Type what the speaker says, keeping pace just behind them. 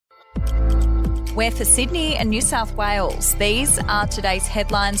We're for Sydney and New South Wales. These are today's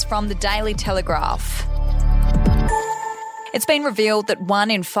headlines from the Daily Telegraph. It's been revealed that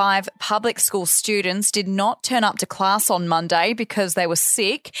 1 in 5 public school students did not turn up to class on Monday because they were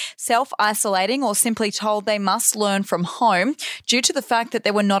sick, self-isolating, or simply told they must learn from home due to the fact that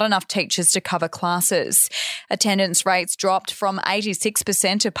there were not enough teachers to cover classes. Attendance rates dropped from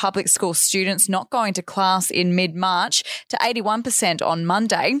 86% of public school students not going to class in mid-March to 81% on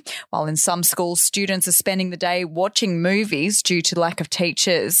Monday, while in some schools students are spending the day watching movies due to lack of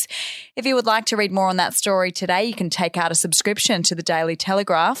teachers. If you would like to read more on that story today, you can take out a subscription to the Daily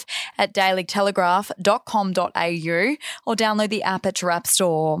Telegraph at dailytelegraph.com.au or download the app at your app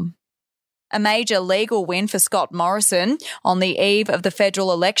store. A major legal win for Scott Morrison on the eve of the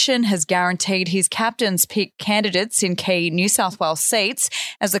federal election has guaranteed his captains pick candidates in key New South Wales seats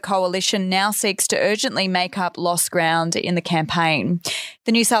as the coalition now seeks to urgently make up lost ground in the campaign.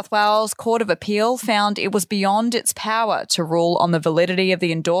 The New South Wales Court of Appeal found it was beyond its power to rule on the validity of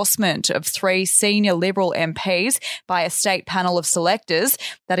the endorsement of 3 senior Liberal MPs by a state panel of selectors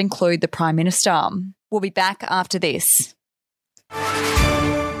that include the Prime Minister. We'll be back after this.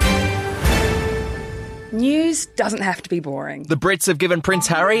 News doesn't have to be boring. The Brits have given Prince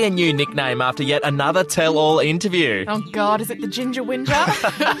Harry a new nickname after yet another tell-all interview. Oh God, is it the Ginger Whinger?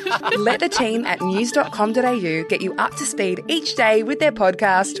 Let the team at news.com.au get you up to speed each day with their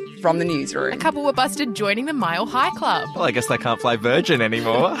podcast, From the Newsroom. A couple were busted joining the Mile High Club. Well, I guess they can't fly Virgin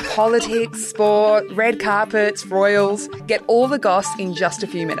anymore. Politics, sport, red carpets, royals. Get all the goss in just a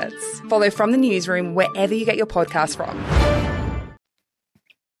few minutes. Follow From the Newsroom wherever you get your podcast from.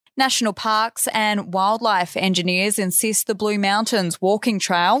 National Parks and Wildlife engineers insist the Blue Mountains walking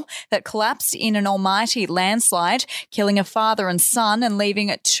trail that collapsed in an almighty landslide, killing a father and son and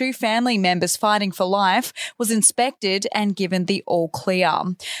leaving 2 family members fighting for life, was inspected and given the all clear.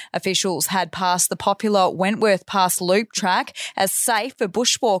 Officials had passed the popular Wentworth Pass loop track as safe for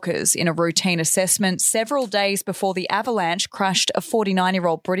bushwalkers in a routine assessment several days before the avalanche crushed a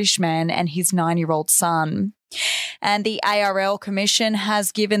 49-year-old British man and his 9-year-old son. And the ARL Commission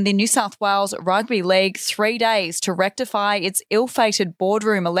has given the New South Wales Rugby League 3 days to rectify its ill-fated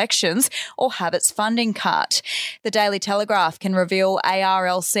boardroom elections or have its funding cut. The Daily Telegraph can reveal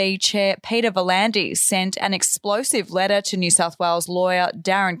ARLC Chair Peter V'landys sent an explosive letter to New South Wales lawyer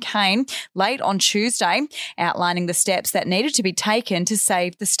Darren Kane late on Tuesday, outlining the steps that needed to be taken to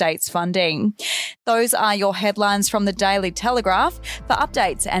save the state's funding. Those are your headlines from the Daily Telegraph. For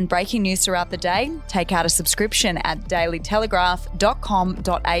updates and breaking news throughout the day, take out a subscription at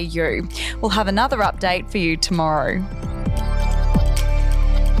dailytelegraph.com.au. We'll have another update for you tomorrow.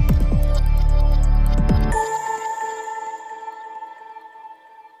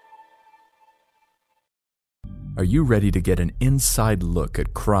 Are you ready to get an inside look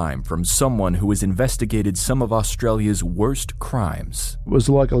at crime from someone who has investigated some of Australia's worst crimes? It was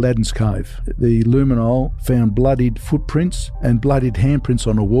like Aladdin's Cave. The luminol found bloodied footprints and bloodied handprints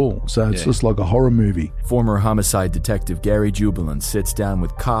on a wall, so it's just like a horror movie. Former homicide detective Gary Jubilant sits down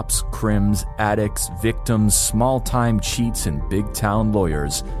with cops, crims, addicts, victims, small-time cheats, and big-town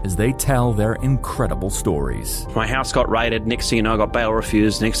lawyers as they tell their incredible stories. My house got raided. Next thing you know, I got bail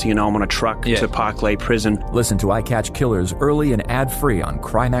refused. Next thing you know, I'm on a truck to Parklea Prison. Listen to I Catch Killers early and ad-free on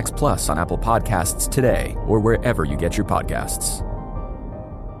Crimex Plus on Apple Podcasts today or wherever you get your podcasts.